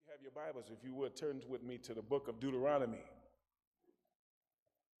Bibles, if you would, turn with me to the book of Deuteronomy.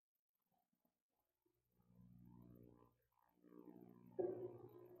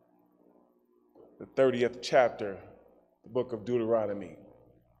 The 30th chapter, the book of Deuteronomy.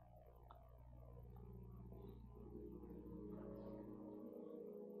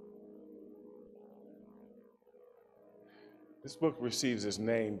 This book receives its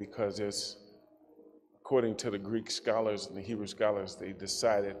name because it's, according to the Greek scholars and the Hebrew scholars, they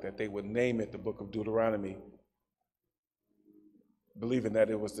decided that they would name it the book of Deuteronomy, believing that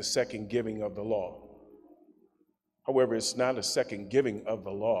it was the second giving of the law. However, it's not a second giving of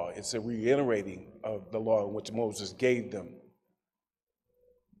the law. It's a reiterating of the law in which Moses gave them.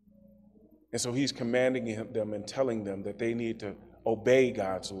 And so he's commanding them and telling them that they need to obey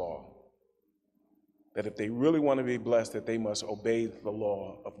God's law. That if they really want to be blessed, that they must obey the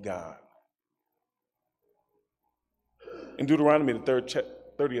law of God. In Deuteronomy, the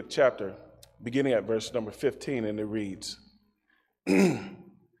 30th chapter, beginning at verse number 15, and it reads,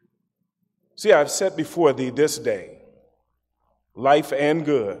 See, I've set before thee this day life and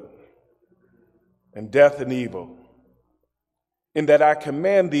good, and death and evil, in that I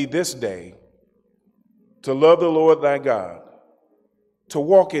command thee this day to love the Lord thy God, to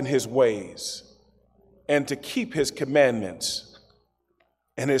walk in his ways, and to keep his commandments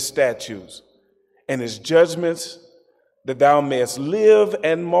and his statutes and his judgments, that thou mayest live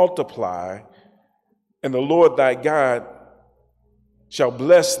and multiply, and the Lord thy God shall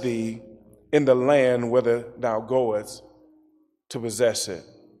bless thee in the land whither thou goest to possess it.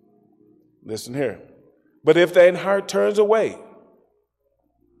 Listen here. But if thine heart turns away,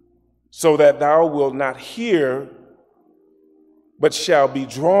 so that thou wilt not hear, but shall be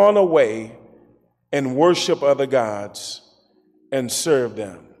drawn away and worship other gods and serve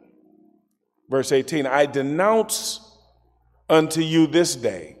them. Verse 18, I denounce unto you this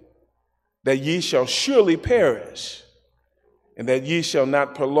day that ye shall surely perish, and that ye shall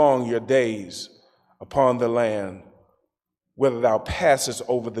not prolong your days upon the land, whether thou passest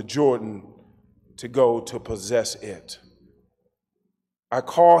over the Jordan to go to possess it. I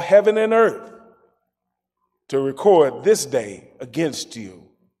call heaven and earth to record this day against you,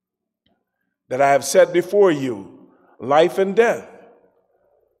 that I have set before you life and death,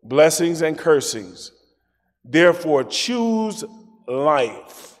 blessings and cursings. Therefore choose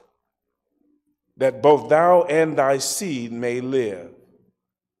life, that both thou and thy seed may live.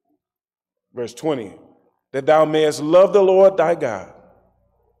 Verse 20, that thou mayest love the Lord thy God,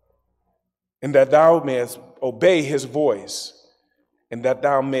 and that thou mayest obey his voice, and that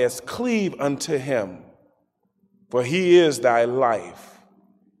thou mayest cleave unto him, for he is thy life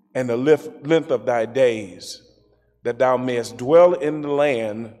and the length of thy days, that thou mayest dwell in the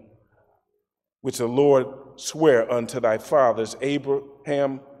land which the Lord sware unto thy fathers,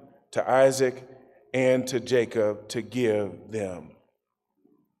 Abraham, to Isaac, and to Jacob, to give them.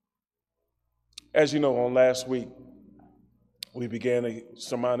 As you know, on last week, we began a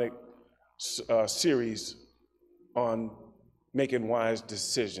sermonic series on making wise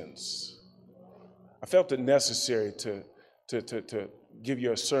decisions. I felt it necessary to give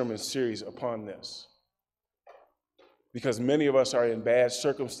you a sermon series upon this, because many of us are in bad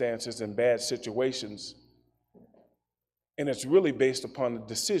circumstances and bad situations, and it's really based upon the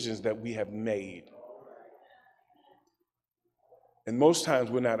decisions that we have made. And most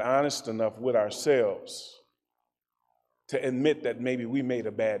times we're not honest enough with ourselves to admit that maybe we made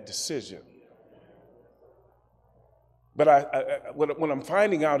a bad decision. But what I'm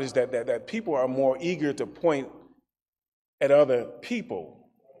finding out is that people are more eager to point at other people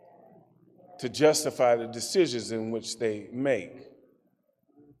to justify the decisions in which they make.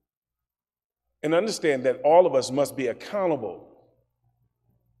 And understand that all of us must be accountable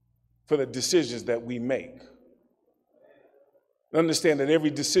for the decisions that we make. Understand that every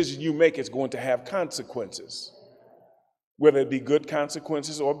decision you make is going to have consequences, whether it be good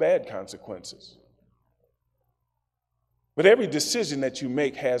consequences or bad consequences. But every decision that you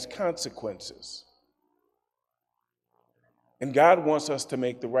make has consequences. And God wants us to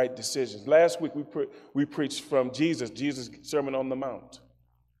make the right decisions. Last week we preached from Jesus' Sermon on the Mount.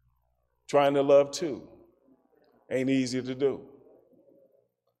 Trying to love too ain't easy to do.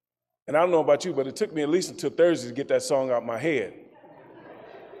 And I don't know about you, but it took me at least until Thursday to get that song out my head.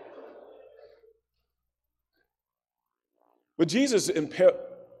 But Jesus, and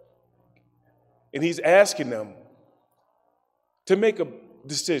he's asking them to make a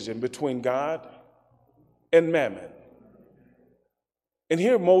decision between God and mammon. And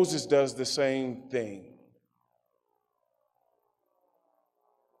here Moses does the same thing.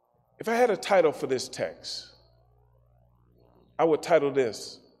 If I had a title for this text, I would title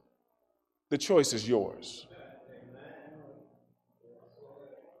this, The choice is yours.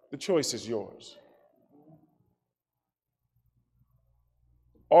 The choice is yours.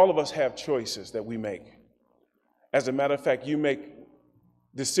 All of us have choices that we make. As a matter of fact, you make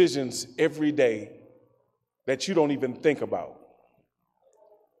decisions every day that you don't even think about.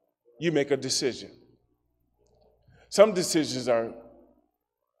 You make a decision. Some decisions are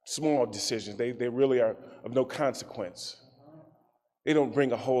small decisions. They really are of no consequence. They don't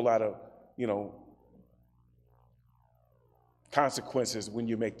bring a whole lot of, consequences when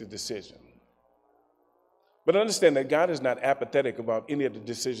you make the decision. But understand that God is not apathetic about any of the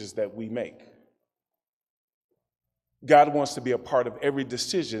decisions that we make. God wants to be a part of every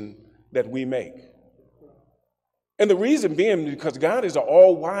decision that we make. And the reason being because God is an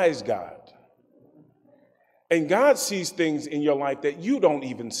all-wise God. And God sees things in your life that you don't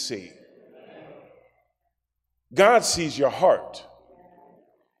even see. God sees your heart.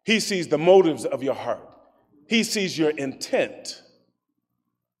 He sees the motives of your heart. He sees your intent.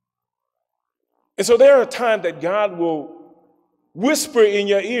 And so there are times that God will whisper in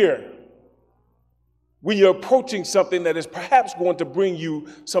your ear when you're approaching something that is perhaps going to bring you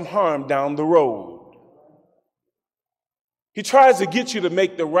some harm down the road. He tries to get you to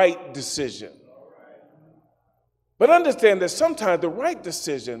make the right decision. But understand that sometimes the right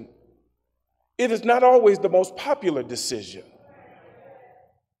decision, it is not always the most popular decision.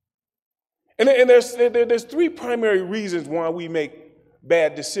 And there's three primary reasons why we make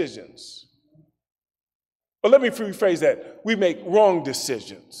bad decisions. But let me rephrase that. We make wrong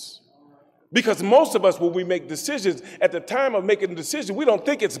decisions. Because most of us, when we make decisions, at the time of making a decision, we don't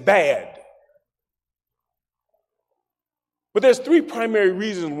think it's bad. But there's three primary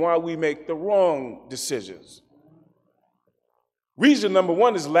reasons why we make the wrong decisions. Reason number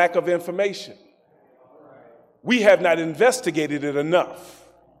one is lack of information. We have not investigated it enough.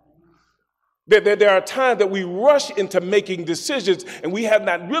 There are times that we rush into making decisions and we have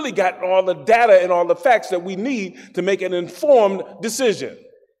not really gotten all the data and all the facts that we need to make an informed decision.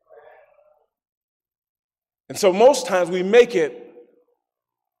 And so most times we make it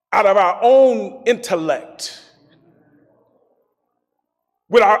out of our own intellect,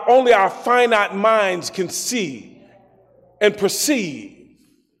 what only our finite minds can see and perceive.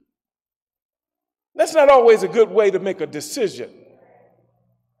 That's not always a good way to make a decision.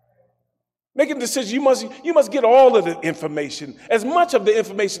 Making a decision, you must get all of the information, as much of the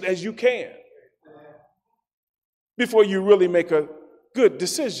information as you can, before you really make a good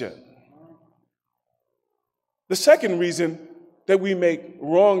decision. The second reason that we make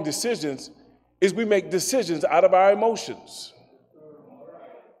wrong decisions is we make decisions out of our emotions.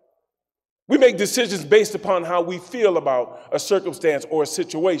 We make decisions based upon how we feel about a circumstance or a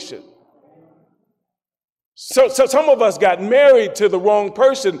situation. So some of us got married to the wrong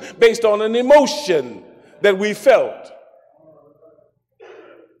person based on an emotion that we felt. It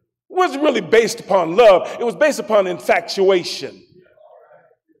wasn't really based upon love. It was based upon infatuation.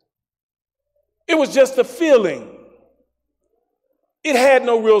 It was just a feeling. It had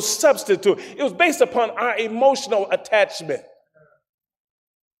no real substance to it. It was based upon our emotional attachment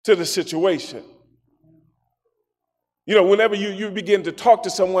to the situation. Whenever you begin to talk to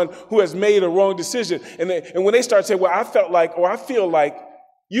someone who has made a wrong decision, and when they start saying, well, I felt like, or I feel like,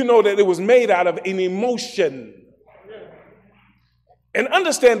 you know that it was made out of an emotion. And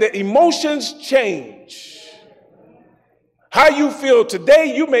understand that emotions change. How you feel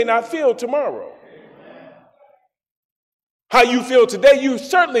today, you may not feel tomorrow. How you feel today, you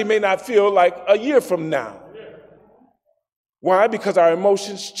certainly may not feel like a year from now. Why? Because our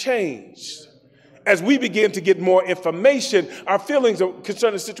emotions change. As we begin to get more information, our feelings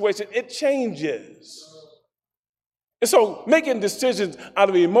concerning the situation, it changes. And so making decisions out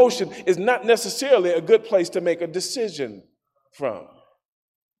of emotion is not necessarily a good place to make a decision from.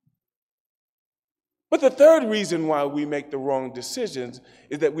 But the third reason why we make the wrong decisions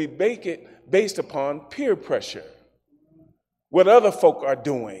is that we make it based upon peer pressure. What other folk are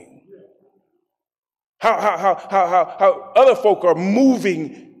doing. How other folk are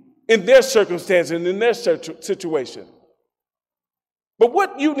moving in their circumstance and in their situation. But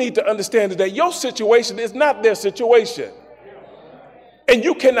what you need to understand is that your situation is not their situation. And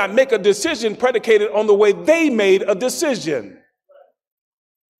you cannot make a decision predicated on the way they made a decision.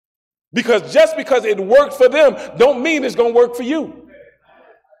 Because just because it worked for them don't mean it's going to work for you.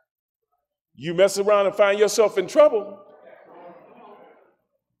 You mess around and find yourself in trouble.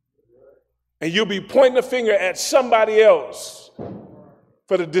 And you'll be pointing a finger at somebody else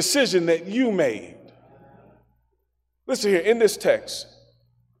for the decision that you made. Listen here, in this text,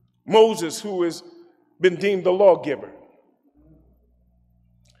 Moses, who has been deemed the lawgiver,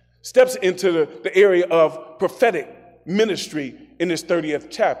 steps into the area of prophetic ministry in this 30th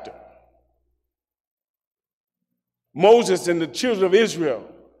chapter. Moses and the children of Israel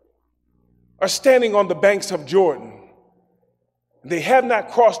are standing on the banks of Jordan. They have not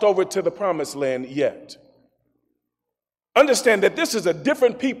crossed over to the promised land yet. Understand that this is a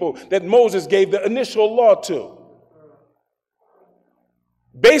different people that Moses gave the initial law to,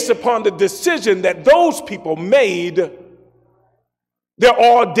 based upon the decision that those people made. They're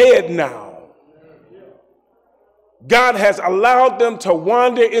all dead now. God has allowed them to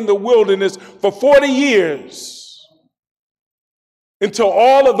wander in the wilderness for 40 years until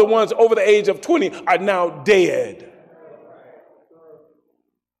all of the ones over the age of 20 are now dead.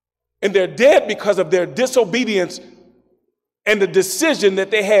 And they're dead because of their disobedience and the decision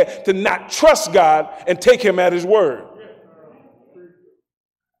that they had to not trust God and take him at his word.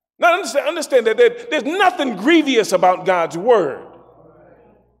 Now understand that there's nothing grievous about God's word.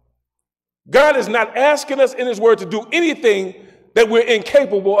 God is not asking us in his word to do anything that we're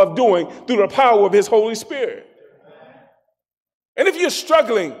incapable of doing through the power of his Holy Spirit. And if you're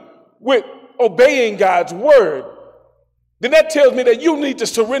struggling with obeying God's word, then that tells me that you need to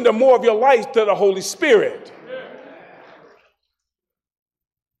surrender more of your life to the Holy Spirit.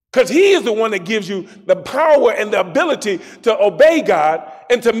 Because he is the one that gives you the power and the ability to obey God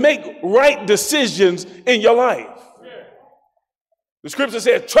and to make right decisions in your life. The scripture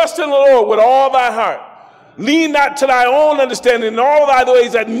says, trust in the Lord with all thy heart. Lean not to thy own understanding. In all thy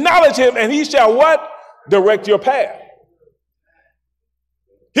ways acknowledge him, and he shall what? Direct your path.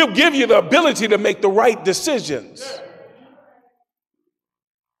 He'll give you the ability to make the right decisions.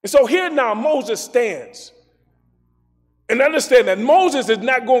 And so here now Moses stands. And understand that Moses is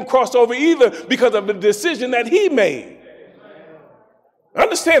not going to cross over either because of the decision that he made.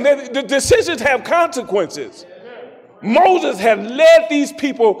 Understand that the decisions have consequences. Moses had led these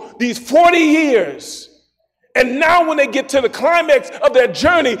people these 40 years. And now when they get to the climax of their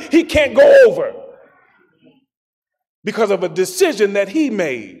journey, he can't go over because of a decision that he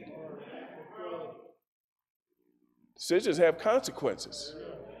made. Decisions have consequences.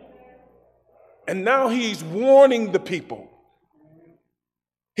 And now he's warning the people.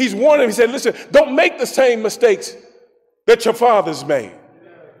 He's warning them. He said, listen, don't make the same mistakes that your fathers made.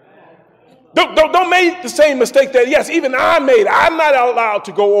 Don't make the same mistake that, yes, even I made. I'm not allowed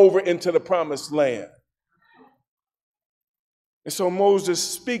to go over into the promised land. And so Moses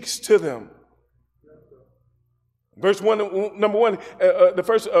speaks to them. Verse 1, number 1, the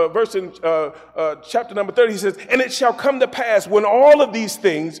first verse in chapter number 30, he says, and it shall come to pass when all of these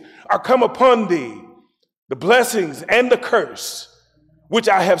things are come upon thee, the blessings and the curse, which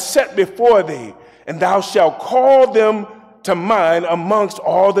I have set before thee, and thou shalt call them to mind amongst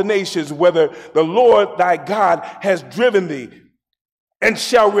all the nations, whether the Lord thy God has driven thee, and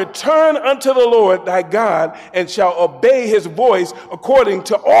shall return unto the Lord thy God, and shall obey his voice according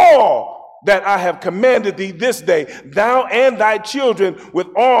to all that I have commanded thee this day, thou and thy children with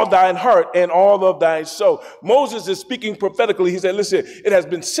all thine heart and all of thy soul. Moses is speaking prophetically. He said, listen, it has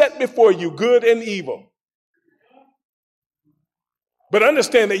been set before you good and evil. But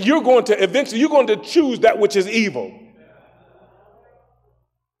understand that you're going to choose that which is evil.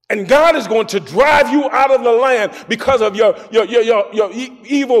 And God is going to drive you out of the land because of your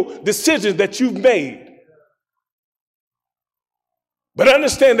evil decisions that you've made. But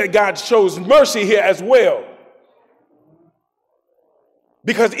understand that God shows mercy here as well.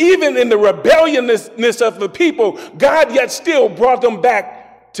 Because even in the rebelliousness of the people, God yet still brought them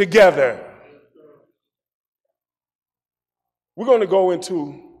back together. We're going to go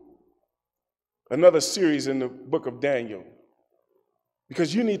into another series in the book of Daniel.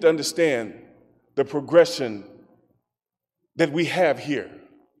 Because you need to understand the progression that we have here.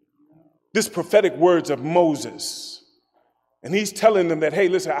 This prophetic words of Moses. And he's telling them that, hey,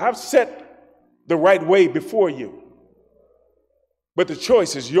 listen, I've set the right way before you. But the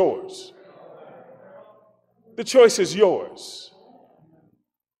choice is yours. The choice is yours.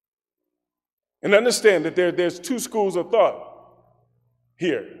 And understand that there's two schools of thought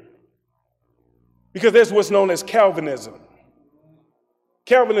here. Because there's what's known as Calvinism.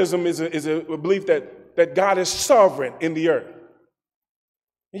 Calvinism is a belief that God is sovereign in the earth.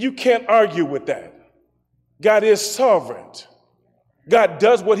 And you can't argue with that. God is sovereign. God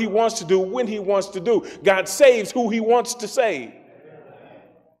does what he wants to do when he wants to do. God saves who he wants to save.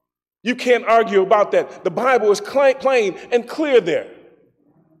 You can't argue about that. The Bible is plain and clear there.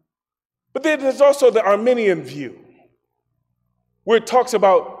 But then there's also the Arminian view, where it talks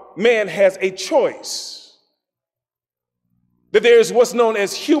about man has a choice. That there is what's known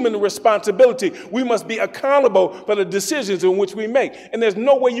as human responsibility. We must be accountable for the decisions in which we make. And there's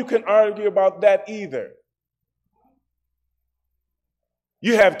no way you can argue about that either.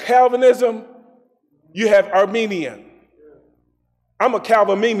 You have Calvinism, you have Arminian. I'm a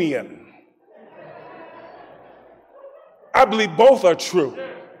Calvinian. I believe both are true.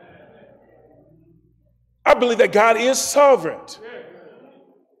 I believe that God is sovereign,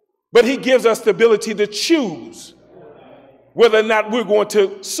 but he gives us the ability to choose whether or not we're going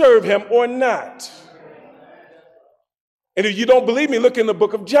to serve him or not. And if you don't believe me, look in the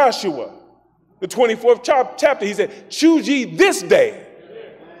book of Joshua, the 24th chapter. He said, choose ye this day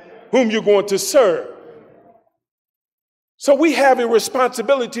whom you're going to serve. So we have a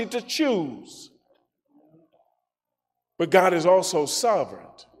responsibility to choose. But God is also sovereign.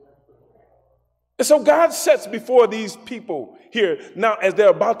 And so God sets before these people here now as they're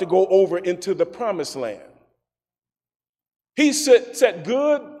about to go over into the promised land. He set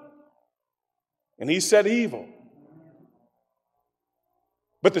good and he set evil.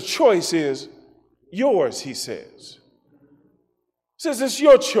 But the choice is yours, he says. He says it's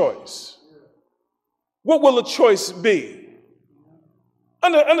your choice. What will the choice be?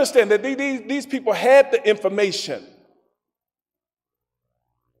 Understand that these people had the information.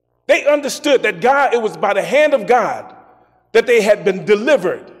 They understood that God, it was by the hand of God that they had been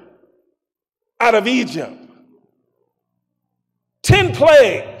delivered out of Egypt. 10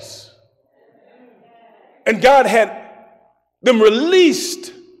 plagues. And God had them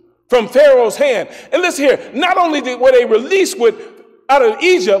released from Pharaoh's hand. And listen here, not only were they released out of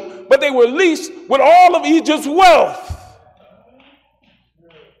Egypt, but they were released with all of Egypt's wealth.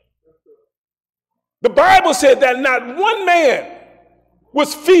 The Bible said that not one man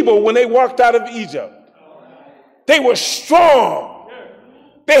was feeble when they walked out of Egypt. They were strong.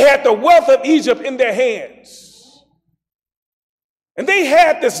 They had the wealth of Egypt in their hands. And they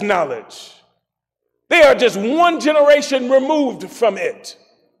had this knowledge. They are just one generation removed from it.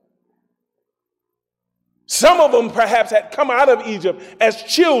 Some of them perhaps had come out of Egypt as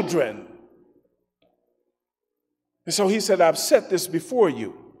children. And so he said, I've set this before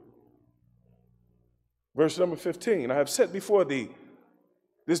you. Verse number 15, I have set before thee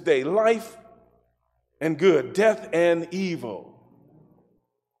this day life and good, death and evil.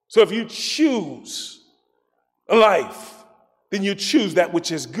 So if you choose life, then you choose that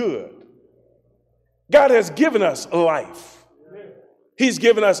which is good. God has given us life. He's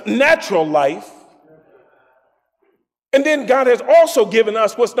given us natural life. And then God has also given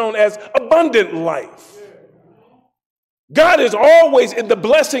us what's known as abundant life. God is always in the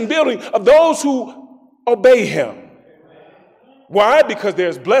blessing building of those who obey him. Why? Because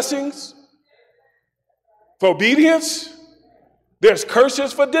there's blessings for obedience. There's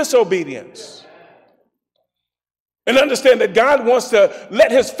curses for disobedience. And understand that God wants to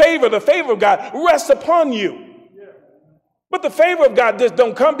let his favor, the favor of God, rest upon you. But the favor of God just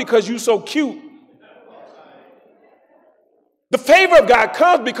don't come because you're so cute. The favor of God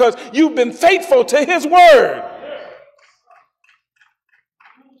comes because you've been faithful to his word.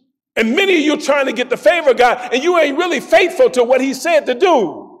 And many of you are trying to get the favor of God, and you ain't really faithful to what he said to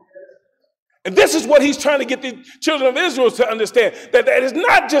do. And this is what he's trying to get the children of Israel to understand, that it is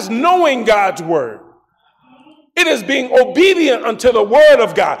not just knowing God's word. It is being obedient unto the word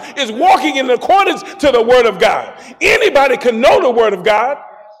of God. It's walking in accordance to the word of God. Anybody can know the word of God.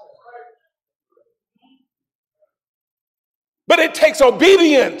 But it takes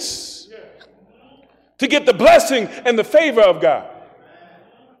obedience to get the blessing and the favor of God.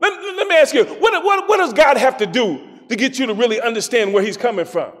 Let me ask you, what does God have to do to get you to really understand where he's coming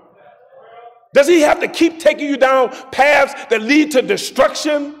from? Does he have to keep taking you down paths that lead to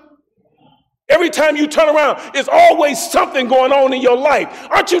destruction? Every time you turn around, there's always something going on in your life.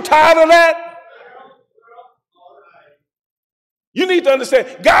 Aren't you tired of that? You need to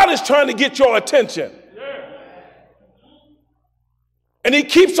understand, God is trying to get your attention. And he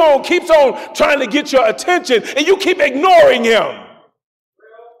keeps on trying to get your attention, and you keep ignoring him.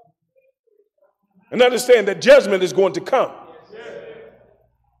 And understand that judgment is going to come.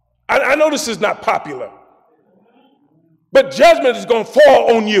 I know this is not popular, but judgment is going to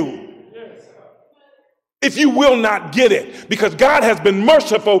fall on you if you will not get it, because God has been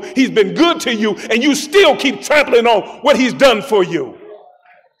merciful. He's been good to you, and you still keep trampling on what he's done for you.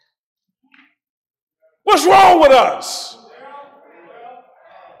 What's wrong with us?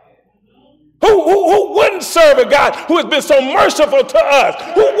 Who wouldn't serve a God who has been so merciful to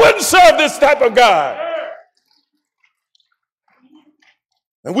us? Who wouldn't serve this type of God?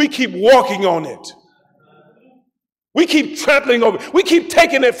 And we keep walking on it. We keep trampling over it. We keep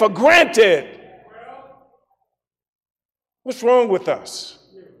taking it for granted. What's wrong with us?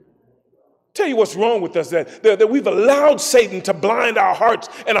 Tell you what's wrong with us, that we've allowed Satan to blind our hearts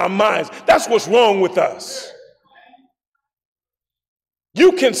and our minds. That's what's wrong with us.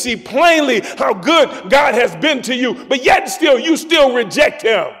 You can see plainly how good God has been to you, but yet you still reject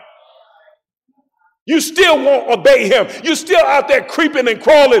him. You still won't obey him. You still out there creeping and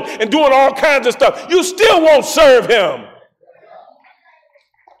crawling and doing all kinds of stuff. You still won't serve him.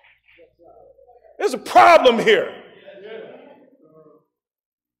 There's a problem here.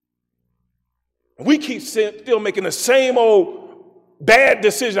 We keep still making the same old bad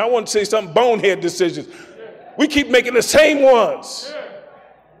decision. I want to say something bonehead decisions. We keep making the same ones.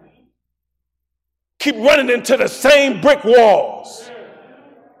 Keep running into the same brick walls.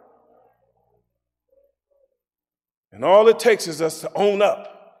 And all it takes is us to own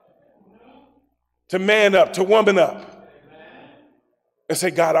up, to man up, to woman up, and say,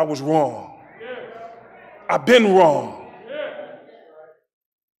 God, I was wrong. I've been wrong.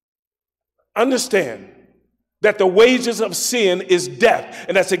 Understand that the wages of sin is death,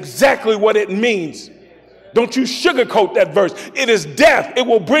 and that's exactly what it means. Don't you sugarcoat that verse. It is death. It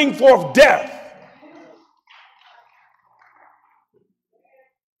will bring forth death.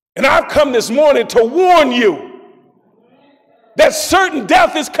 And I've come this morning to warn you that certain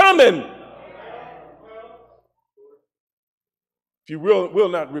death is coming if you will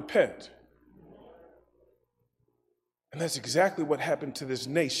not repent. And that's exactly what happened to this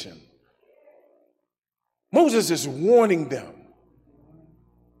nation. Moses is warning them.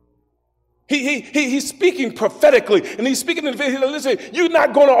 He's speaking prophetically, and he's speaking in the listen, you're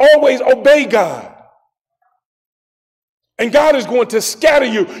not going to always obey God. And God is going to scatter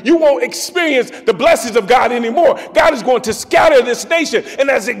you. You won't experience the blessings of God anymore. God is going to scatter this nation, and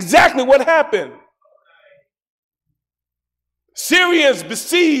that's exactly what happened. Syrians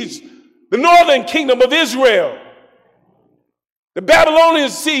besieged the northern kingdom of Israel. The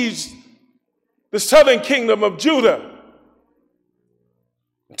Babylonians sieged the southern kingdom of Judah.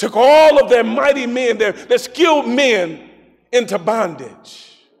 Took all of their mighty men, their skilled men, into bondage.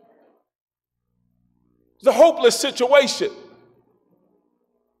 It's a hopeless situation.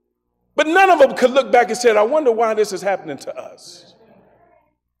 But none of them could look back and say, I wonder why this is happening to us.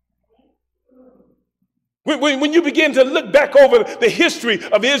 When you begin to look back over the history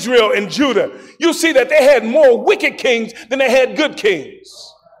of Israel and Judah, you see that they had more wicked kings than they had good kings.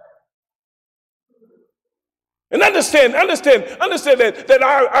 And understand that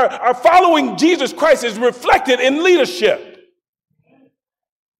our following Jesus Christ is reflected in leadership.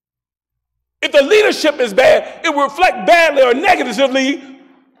 If the leadership is bad, it will reflect badly or negatively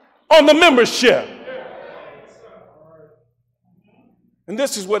on the membership. And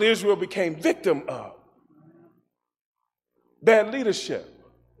this is what Israel became victim of. Bad leadership.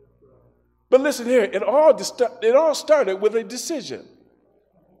 But listen here, it all started with a decision.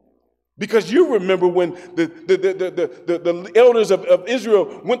 Because you remember when the elders of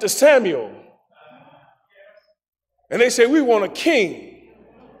Israel went to Samuel and they said, we want a king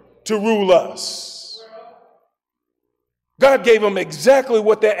to rule us. God gave them exactly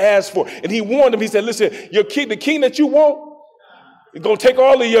what they asked for. And he warned them, he said, listen, the king that you want, he's going to take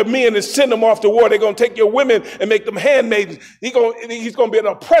all of your men and send them off to war. They're going to take your women and make them handmaidens. He's going to be an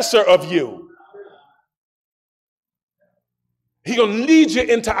oppressor of you. He's going to lead you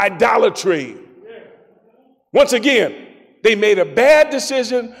into idolatry. Once again, they made a bad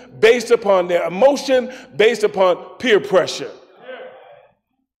decision based upon their emotion, based upon peer pressure.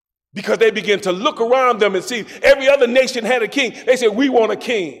 Because they began to look around them and see every other nation had a king. They said, we want a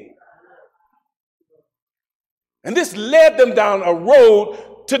king. And this led them down a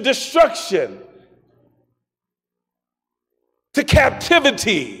road to destruction, to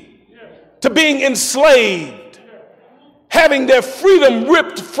captivity, to being enslaved, having their freedom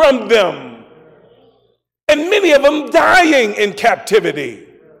ripped from them, and many of them dying in captivity.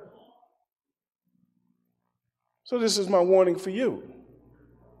 So this is my warning for you.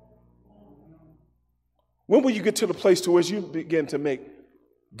 When will you get to the place to where you begin to make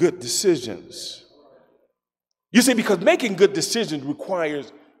good decisions? You see, because making good decisions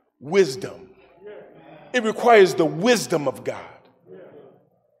requires wisdom. It requires the wisdom of God.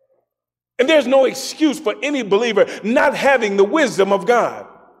 And there's no excuse for any believer not having the wisdom of God.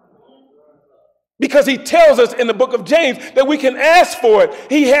 Because he tells us in the book of James that we can ask for it.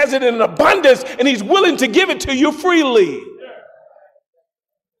 He has it in abundance, and he's willing to give it to you freely.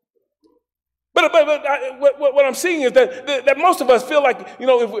 But what I'm seeing is that most of us feel like,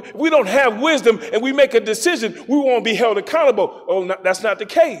 if we don't have wisdom and we make a decision, we won't be held accountable. Oh, no, that's not the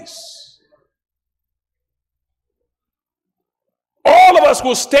case. All of us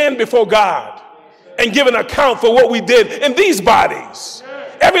will stand before God and give an account for what we did in these bodies.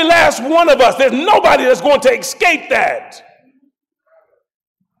 Every last one of us, there's nobody that's going to escape that.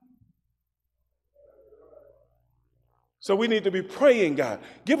 So we need to be praying, God,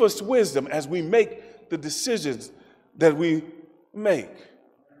 give us wisdom as we make the decisions that we make.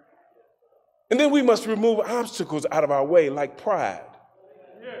 And then we must remove obstacles out of our way, like pride.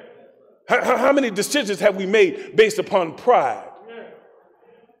 How many decisions have we made based upon pride?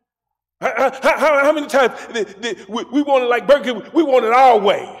 How many times we want it like Burger King, we want it our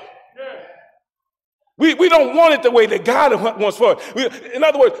way. We don't want it the way that God wants for it. In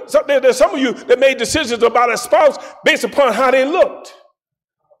other words, there's some of you that made decisions about a spouse based upon how they looked.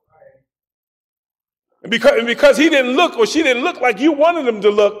 And because he didn't look or she didn't look like you wanted them to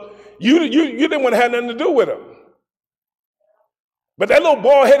look, you didn't want to have nothing to do with them. But that little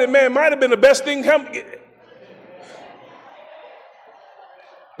bald-headed man might have been the best thing that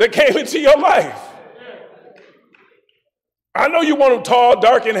came into your life. I know you want them tall,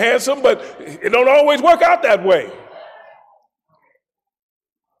 dark, and handsome, but it don't always work out that way.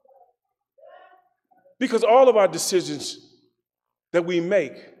 Because all of our decisions that we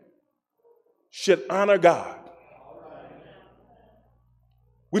make should honor God.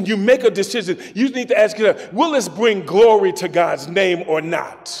 When you make a decision, you need to ask yourself, will this bring glory to God's name or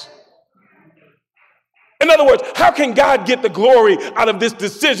not? In other words, how can God get the glory out of this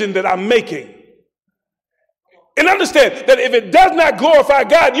decision that I'm making? And understand that if it does not glorify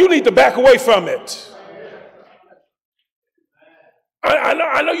God, you need to back away from it.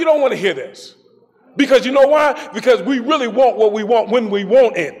 I know you don't want to hear this. Because you know why? Because we really want what we want when we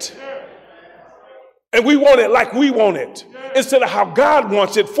want it. And we want it like we want it, instead of how God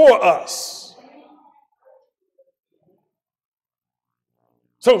wants it for us.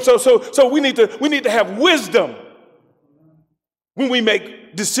 So we need to have wisdom when we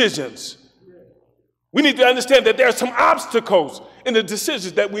make decisions. We need to understand that there are some obstacles in the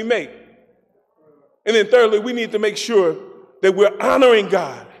decisions that we make. And then thirdly, we need to make sure that we're honoring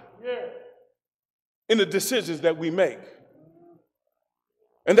God in the decisions that we make.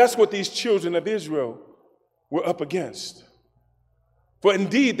 And that's what these children of Israel were up against. For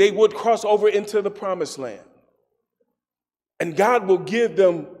indeed, they would cross over into the promised land. And God will give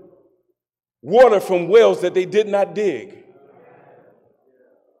them water from wells that they did not dig.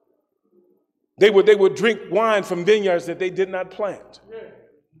 They would drink wine from vineyards that they did not plant.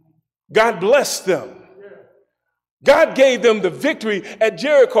 God blessed them. God gave them the victory at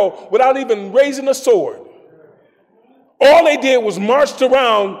Jericho without even raising a sword. All they did was marched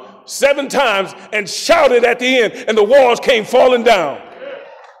around 7 times and shouted at the end, and the walls came falling down.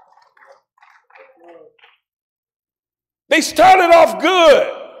 They started off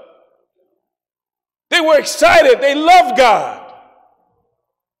good. They were excited. They loved God.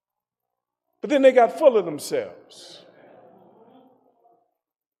 But then they got full of themselves.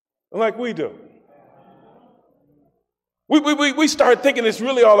 Like we do. We start thinking it's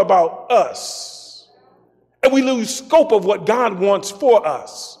really all about us. And we lose scope of what God wants for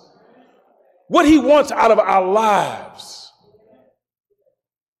us. What he wants out of our lives.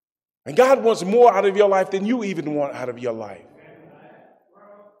 And God wants more out of your life than you even want out of your life.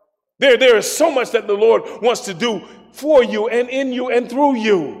 There is so much that the Lord wants to do for you and in you and through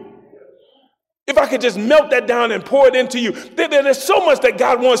you. If I could just melt that down and pour it into you, there's so much that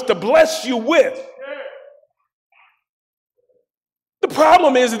God wants to bless you with. The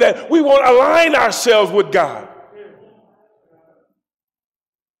problem is that we won't align ourselves with God.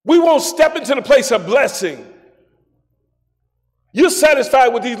 We won't step into the place of blessing. You're satisfied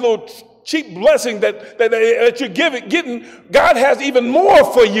with these little cheap blessings that you're getting. God has even more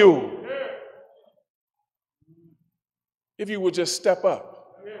for you. If you would just step up.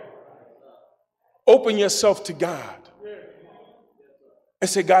 Open yourself to God. And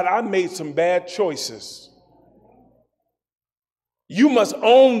say, God, I made some bad choices. You must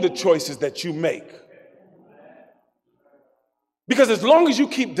own the choices that you make. Because as long as you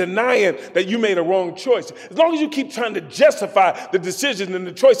keep denying that you made a wrong choice, as long as you keep trying to justify the decisions and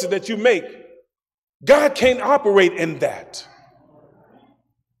the choices that you make, God can't operate in that.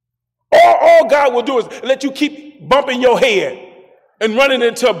 All God will do is let you keep bumping your head and running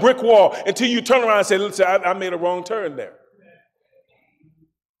into a brick wall until you turn around and say, listen, I made a wrong turn there.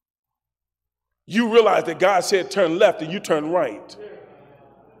 You realize that God said turn left and you turn right.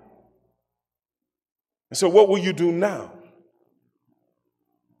 And so what will you do now?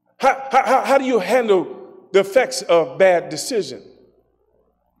 How do you handle the effects of bad decision?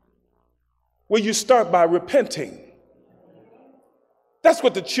 Well, you start by repenting. That's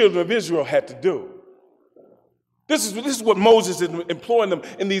what the children of Israel had to do. This is what Moses is imploring them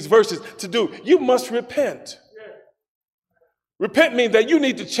in these verses to do. You must repent. Repent means that you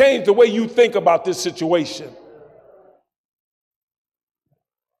need to change the way you think about this situation.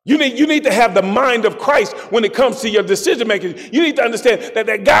 You need to have the mind of Christ when it comes to your decision making. You need to understand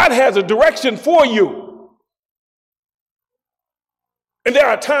that God has a direction for you. And there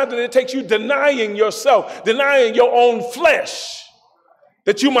are times that it takes you denying yourself, denying your own flesh,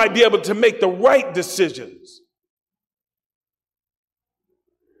 that you might be able to make the right decisions.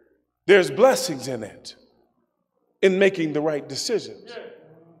 There's blessings in it, in making the right decisions.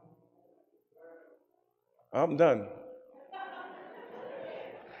 I'm done.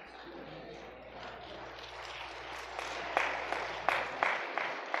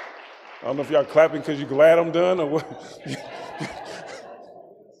 I don't know if y'all clapping because you're glad I'm done or what.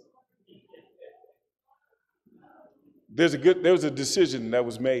 There was a decision that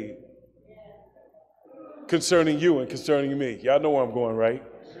was made concerning you and concerning me. Y'all know where I'm going, right?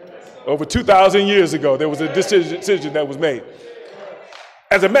 Over 2,000 years ago, there was a decision that was made.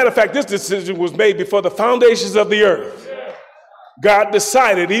 As a matter of fact, this decision was made before the foundations of the earth. God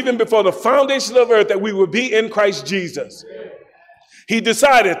decided, even before the foundations of the earth, that we would be in Christ Jesus. He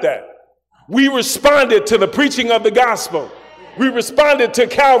decided that. We responded to the preaching of the gospel. We responded to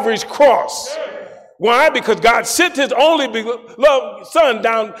Calvary's cross. Why? Because God sent his only beloved son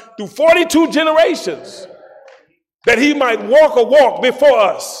down through 42 generations that he might walk a walk before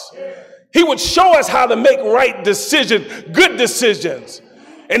us. He would show us how to make right decisions, good decisions.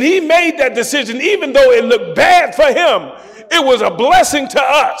 And he made that decision even though it looked bad for him. It was a blessing to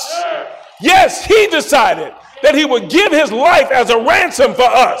us. Yes, he decided that he would give his life as a ransom for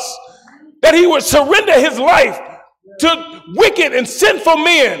us, that he would surrender his life to wicked and sinful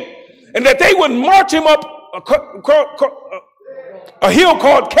men, and that they would march him up a hill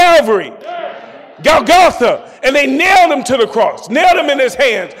called Calvary, Golgotha, and they nailed him to the cross, nailed him in his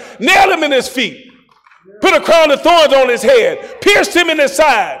hands, nailed him in his feet, put a crown of thorns on his head, pierced him in his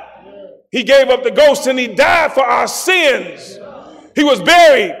side. He gave up the ghost and he died for our sins. He was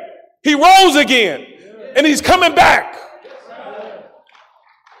buried. He rose again, and he's coming back.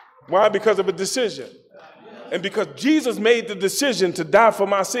 Why? Because of a decision. And because Jesus made the decision to die for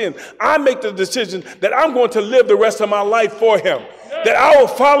my sin, I make the decision that I'm going to live the rest of my life for him, that I will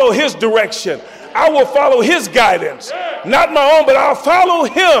follow his direction. I will follow his guidance. Not my own, but I'll follow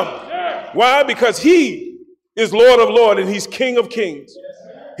him. Why? Because he is Lord of Lords and he's King of Kings.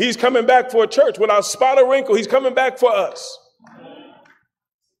 He's coming back for a church without spot or wrinkle. He's coming back for us.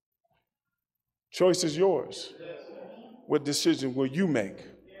 Choice is yours. What decision will you make?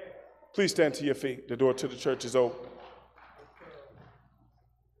 Please stand to your feet. The door to the church is open.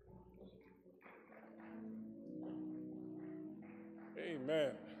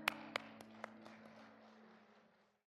 Amen.